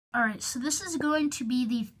Alright, so this is going to be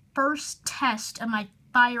the first test of my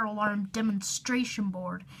fire alarm demonstration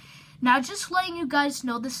board. Now, just letting you guys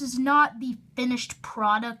know, this is not the finished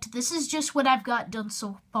product. This is just what I've got done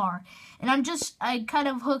so far. And I kind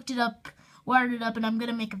of hooked it up, wired it up, and I'm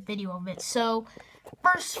going to make a video of it. So,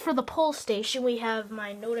 first for the pull station, we have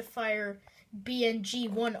my Notifier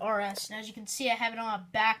BNG1RS. And as you can see, I have it on a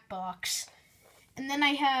back box. And then I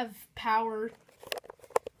have power.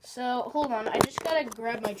 So, hold on, I just gotta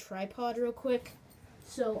grab my tripod real quick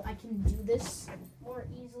so I can do this more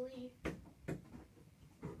easily.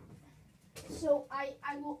 So, I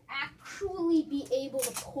will actually be able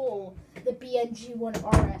to pull the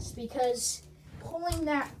BNG1RS because pulling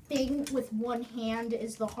that thing with one hand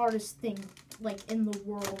is the hardest thing, like, in the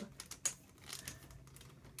world.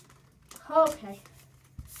 Okay,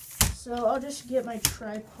 so I'll just get my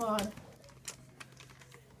tripod.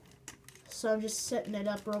 So I'm just setting it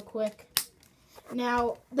up real quick.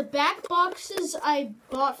 Now, the back boxes I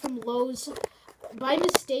bought from Lowe's, by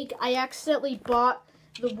mistake, I accidentally bought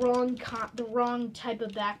the wrong type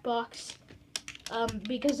of back box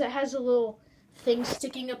because it has a little thing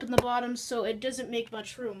sticking up in the bottom, so it doesn't make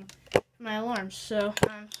much room for my alarms. So,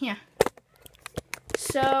 yeah.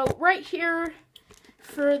 So, right here,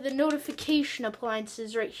 for the notification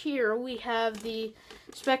appliances, right here, we have the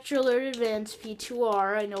Spectra Alert Advance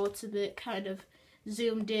P2R. I know it's a bit kind of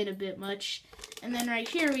zoomed in a bit much. And then right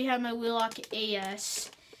here, we have my Wheelock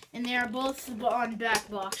AS. And they are both on back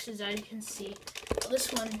boxes, as you can see. Well,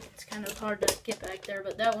 this one, it's kind of hard to get back there,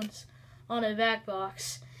 but that one's on a back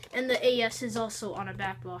box. And the AS is also on a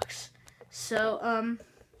back box. So,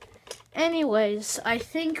 anyways, I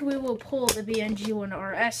think we will pull the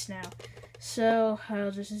BNG1RS now. So,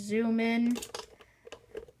 I'll just zoom in,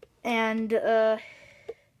 and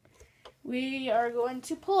we are going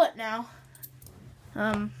to pull it now.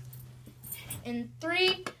 In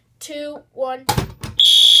 3, 2, 1.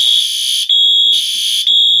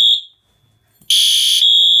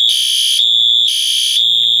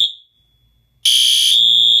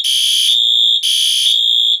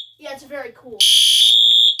 Yeah, it's very cool.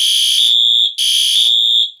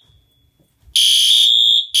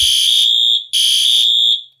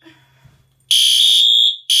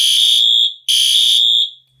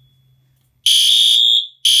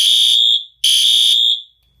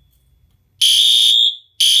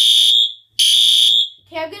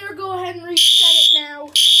 Okay, I'm gonna go ahead and reset it now.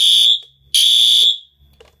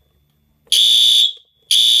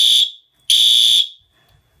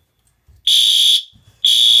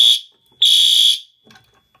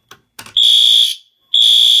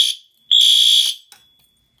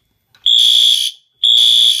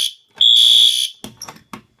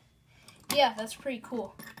 Yeah, that's pretty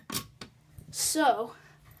cool. So,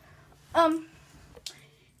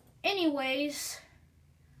 anyways,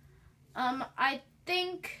 I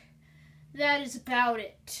think that is about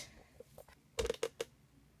it.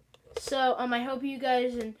 So, I hope you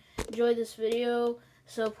guys enjoyed this video.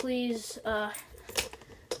 So please, if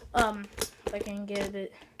I can get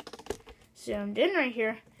it zoomed in right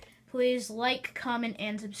here, please like, comment,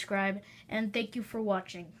 and subscribe. And thank you for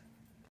watching.